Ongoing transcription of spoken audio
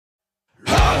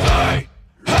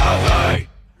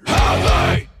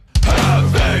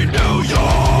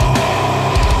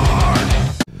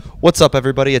What's up,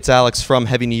 everybody? It's Alex from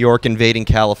Heavy New York, invading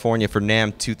California for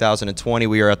Namm 2020.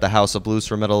 We are at the House of Blues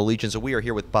for Metal Allegiance, and we are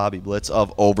here with Bobby Blitz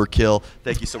of Overkill.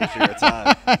 Thank you so much for your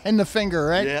time. In the finger,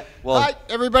 right? Yeah. Well, hi,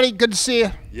 everybody. Good to see you.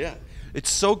 Yeah. It's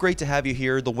so great to have you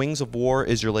here. The Wings of War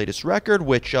is your latest record,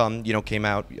 which came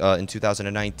out in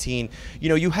 2019.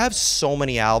 You have so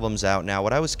many albums out now.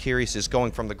 What I was curious is,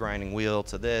 going from the grinding wheel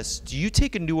to this, do you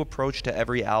take a new approach to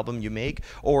every album you make,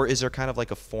 or is there kind of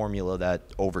like a formula that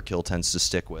Overkill tends to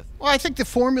stick with? Well, I think the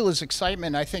formula is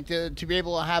excitement. I think to be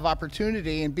able to have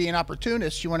opportunity and be an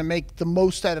opportunist, you want to make the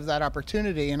most out of that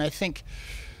opportunity. And I think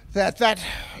that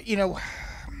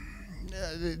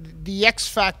the X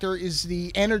factor is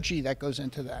the energy that goes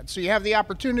into that. So you have the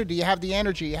opportunity, you have the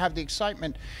energy, you have the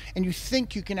excitement, and you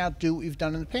think you can outdo what you've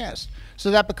done in the past.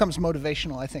 So that becomes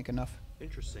motivational, I think, enough.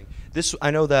 Interesting. I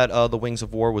know that The Wings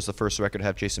of War was the first record to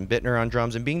have Jason Bittner on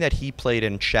drums, and being that he played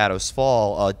in Shadows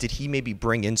Fall, did he maybe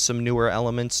bring in some newer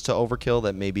elements to Overkill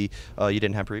that maybe you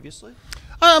didn't have previously?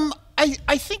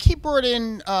 I think he brought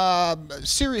in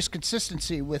serious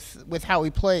consistency with how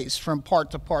he plays from part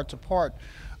to part to part.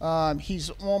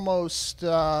 He's almost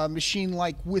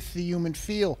machine-like with the human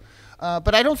feel.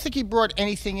 But I don't think he brought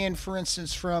anything in, for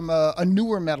instance, from a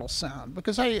newer metal sound.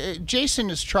 Because Jason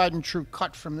is tried and true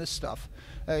cut from this stuff.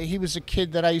 He was a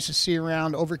kid that I used to see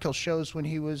around Overkill shows when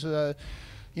he was a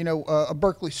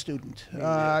Berkeley student, with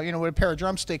a pair of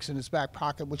drumsticks in his back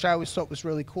pocket, which I always thought was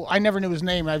really cool. I never knew his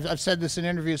name. I've said this in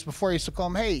interviews before. I used to call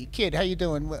him, "Hey, kid, how you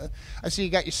doing? I see you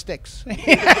got your sticks."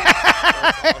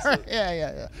 Awesome.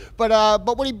 Yeah. But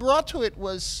what he brought to it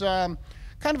was kind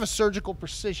of a surgical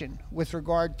precision with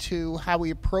regard to how he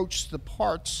approached the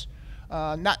parts,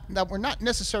 that were not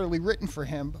necessarily written for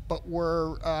him, but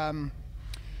were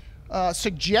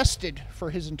suggested for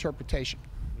his interpretation.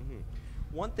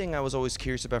 One thing I was always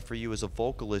curious about for you as a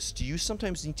vocalist, do you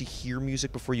sometimes need to hear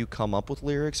music before you come up with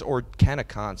lyrics, or can a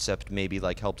concept maybe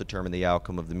help determine the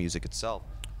outcome of the music itself?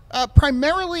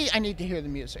 Primarily, I need to hear the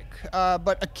music,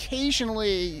 but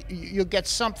occasionally you'll get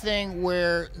something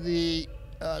where the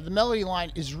melody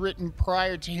line is written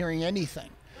prior to hearing anything.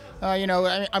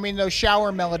 I mean, those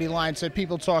shower melody lines that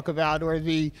people talk about, or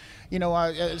the,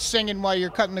 singing while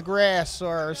you're cutting the grass,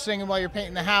 or singing while you're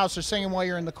painting the house, or singing while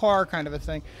you're in the car, kind of a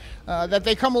thing. That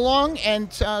they come along,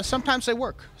 and sometimes they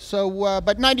work. So,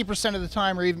 but 90% of the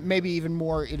time, or maybe even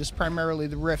more, it is primarily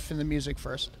the riff and the music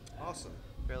first. Awesome.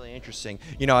 Really interesting.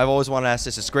 I've always wanted to ask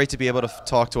this. It's great to be able to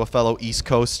talk to a fellow East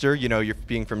Coaster. You're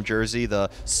being from Jersey, the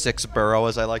sixth borough,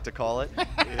 as I like to call it.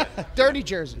 Yeah. Dirty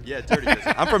Jersey. Yeah, dirty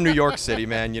Jersey. I'm from New York City,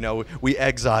 man. We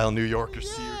exile New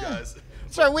Yorkers to you guys.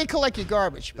 Sorry, we collect your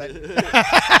garbage, but.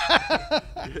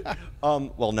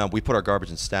 Well, no, we put our garbage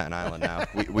in Staten Island now.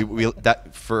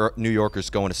 That for New Yorkers,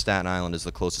 going to Staten Island is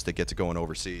the closest they get to going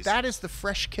overseas. That is the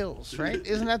Fresh Kills, right?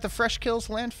 Isn't that the Fresh Kills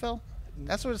landfill?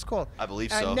 That's what it's called. I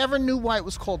believe so. I never knew why it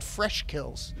was called Fresh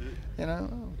Kills. Yeah,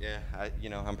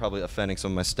 I'm probably offending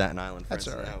some of my Staten Island friends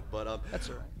now. But that's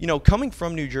all right. Coming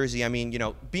from New Jersey, I mean,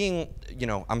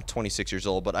 I'm 26 years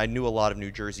old, but I knew a lot of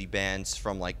New Jersey bands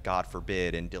from God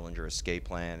Forbid and Dillinger Escape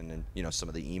Plan, and some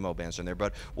of the emo bands in there.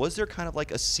 But was there kind of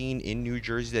a scene in New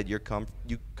Jersey that you come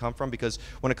from? Because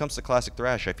when it comes to classic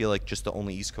thrash, I feel like just the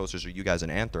only East Coasters are you guys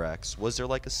and Anthrax. Was there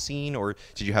a scene, or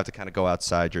did you have to kind of go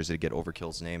outside Jersey to get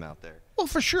Overkill's name out there? Well,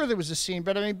 for sure there was a scene,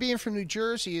 but I mean, being from New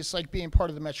Jersey is like being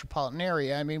part of the metropolitan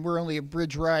area. I mean, we're only a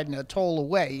bridge ride and a toll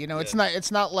away.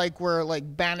 It's not like we're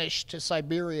banished to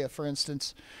Siberia, for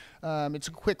instance. It's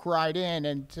a quick ride in,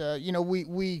 and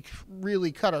we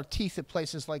really cut our teeth at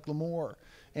places like Lemoore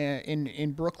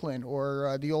in Brooklyn,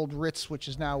 or the old Ritz, which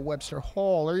is now Webster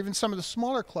Hall, or even some of the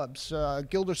smaller clubs,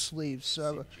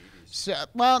 Gildersleeves.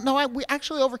 Well, no, we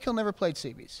actually, Overkill never played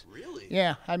CB's. Really?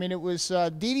 Yeah, I mean, it was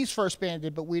Dee Dee's first band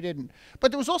did, but we didn't.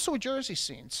 But there was also a Jersey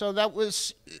scene, so that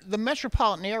was the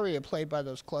metropolitan area played by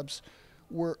those clubs.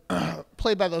 Were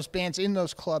played by those bands in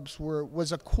those clubs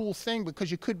was a cool thing, because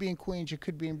you could be in Queens, you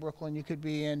could be in Brooklyn, you could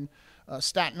be in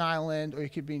Staten Island, or you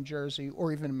could be in Jersey,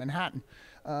 or even in Manhattan.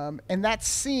 And that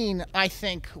scene, I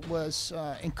think, was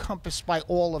encompassed by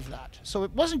all of that. So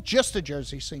it wasn't just a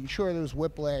Jersey scene. Sure, there was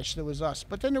Whiplash, there was us,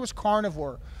 but then there was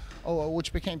Carnivore,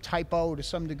 which became Type O to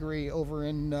some degree over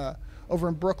in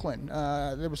Brooklyn.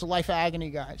 There was the Life Agony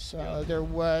guys. There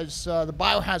was the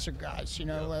Biohazard guys.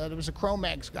 There was the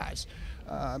Cro-Mags guys.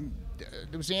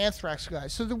 There was the Anthrax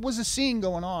guys. So there was a scene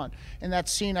going on, and that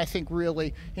scene, I think,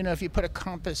 really, if you put a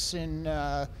compass in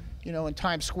you know, in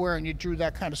Times Square, and you drew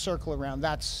that kind of circle around.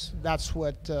 That's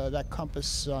what that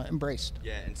compass embraced.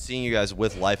 Yeah, and seeing you guys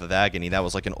with Life of Agony, that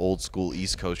was like an old school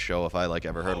East Coast show, if I like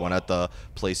ever heard one, at the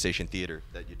PlayStation Theater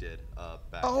that you did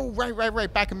back. Oh,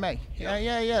 right, back in May.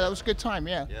 Yeah, that was a good time.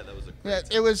 Yeah. Yeah, that was a Yeah,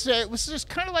 great time. it was just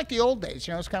kind of like the old days,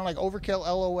 you know. It was kind of like Overkill,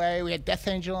 LOA. We had Death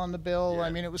Angel on the bill. Yeah. I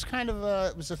mean, it was kind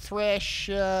of it was a thrash.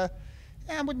 I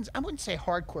wouldn't say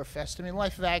hardcore fest. I mean,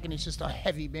 Life of Agony is just a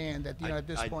heavy band at at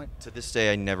this point. To this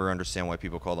day, I never understand why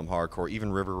people call them hardcore.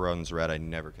 Even River Runs Red, I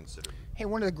never considered. Hey,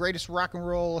 one of the greatest rock and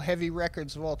roll heavy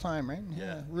records of all time, right?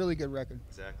 Yeah. Really good record.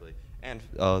 Exactly. And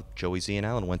Joey Z and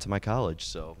Allen went to my college,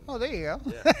 so. Oh, there you go.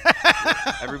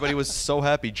 Yeah. Everybody was so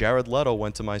happy. Jared Leto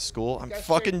went to my school. I'm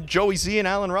fucking Joey Z and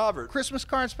Alan Robert. Christmas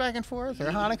cards back and forth,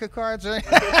 or Hanukkah cards.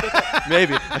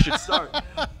 Maybe I should start.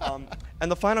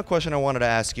 And the final question I wanted to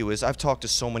ask you is, I've talked to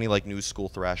so many like new school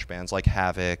thrash bands like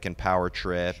Havoc and Power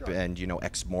Trip and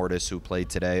Ex Mortis who played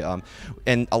today,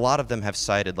 and a lot of them have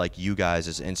cited like you guys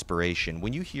as inspiration.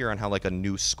 When you hear on how like a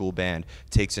new school band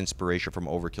takes inspiration from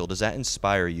Overkill, does that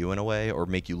inspire you in a way or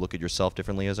make you look at yourself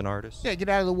differently as an artist? Yeah, get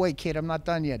out of the way, kid. I'm not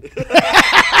done yet. That's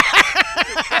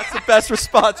the best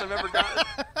response I've ever gotten.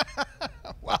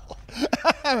 Well,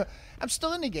 I'm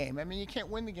still in the game. I mean, you can't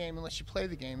win the game unless you play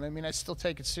the game. I mean, I still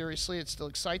take it seriously. It still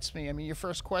excites me. I mean, your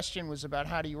first question was about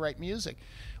how do you write music.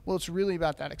 Well, it's really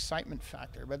about that excitement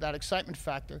factor. But that excitement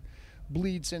factor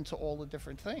bleeds into all the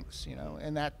different things, you know,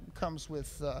 and that comes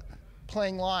with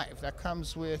playing live. That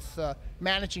comes with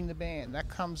managing the band. That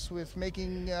comes with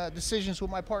making decisions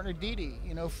with my partner Dee Dee.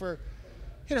 You know,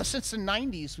 since the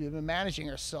 '90s we've been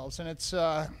managing ourselves, and it's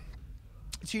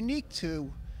unique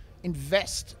to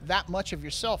invest that much of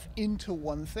yourself into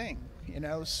one thing, you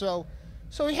know. So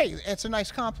hey, it's a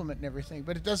nice compliment and everything,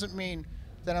 but it doesn't mean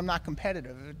that I'm not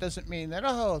competitive. It doesn't mean that,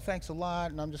 oh, thanks a lot,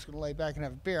 and I'm just going to lay back and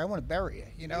have a beer. I want to bury you,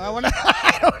 you know. I want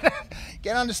to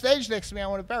get on the stage next to me. I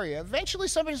want to bury you. Eventually,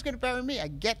 somebody's going to bury me. I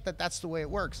get that that's the way it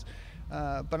works,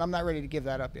 but I'm not ready to give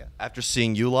that up yet. After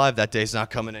seeing you live, that day's not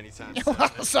coming anytime soon.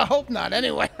 Well, so I hope not.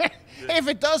 Anyway, hey, if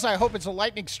it does, I hope it's a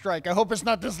lightning strike. I hope it's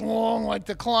not this long like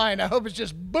decline. I hope it's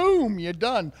just boom, you're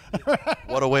done.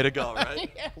 What a way to go, right?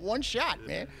 Yeah, one shot,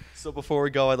 man. So before we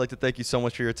go, I'd like to thank you so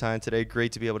much for your time today.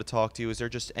 Great to be able to talk to you. Is there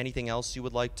just anything else you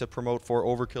would like to promote for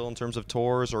Overkill in terms of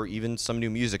tours or even some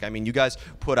new music? I mean, you guys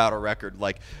put out a record.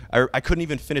 Like, I couldn't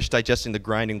even finish digesting The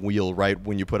Grinding Wheel right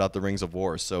when you put out The Rings of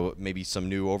War. So maybe some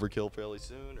new Overkill fairly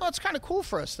soon? Or? Well, it's kind of cool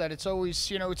for us that it's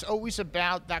always, it's always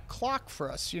about that clock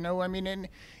for us, you know. I mean, and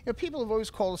people have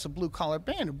always called us a blue-collar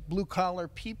band. Blue-collar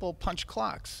people punch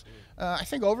clocks. I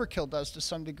think Overkill does to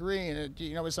some degree, and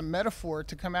as a metaphor,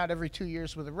 to come out every 2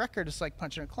 years with a record is like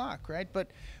punching a clock, right?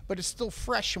 But it's still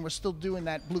fresh, and we're still doing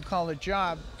that blue-collar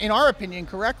job, in our opinion,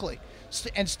 correctly,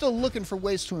 and still looking for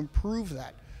ways to improve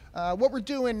that. What we're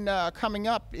doing coming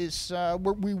up is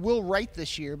we will write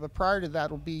this year, but prior to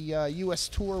that will be a U.S.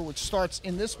 tour, which starts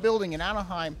in this building in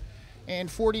Anaheim in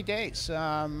 40 days.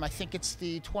 I think it's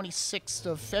the 26th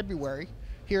of February.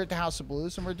 Here at the House of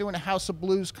Blues, and we're doing a House of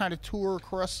Blues kind of tour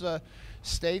across the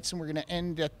states, and we're going to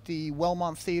end at the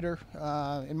Wellmont Theater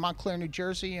in Montclair, New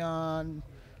Jersey on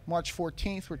March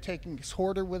 14th. We're taking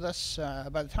Horder with us.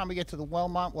 By the time we get to the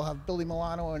Wellmont, we'll have Billy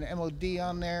Milano and MOD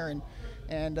on there, and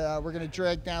we're going to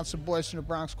drag down some boys from the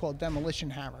Bronx called Demolition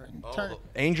Hammer. And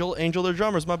Angel, their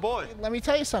drummer's my boy. Let me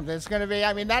tell you something. It's going to be,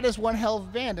 I mean, that is one hell of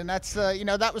a band, and that's,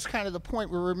 that was kind of the point.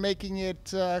 We were making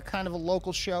it kind of a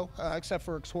local show, except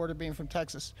for Horder being from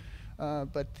Texas.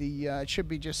 But it should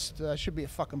be a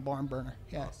fucking barn burner.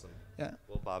 Yeah. Awesome. Yeah.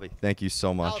 Well, Bobby, thank you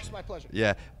so much. Alex, my pleasure.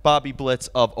 Yeah. Bobby Blitz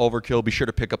of Overkill. Be sure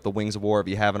to pick up the Wings of War if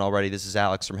you haven't already. This is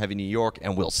Alex from Heavy New York,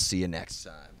 and we'll see you next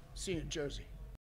time. See you in Jersey.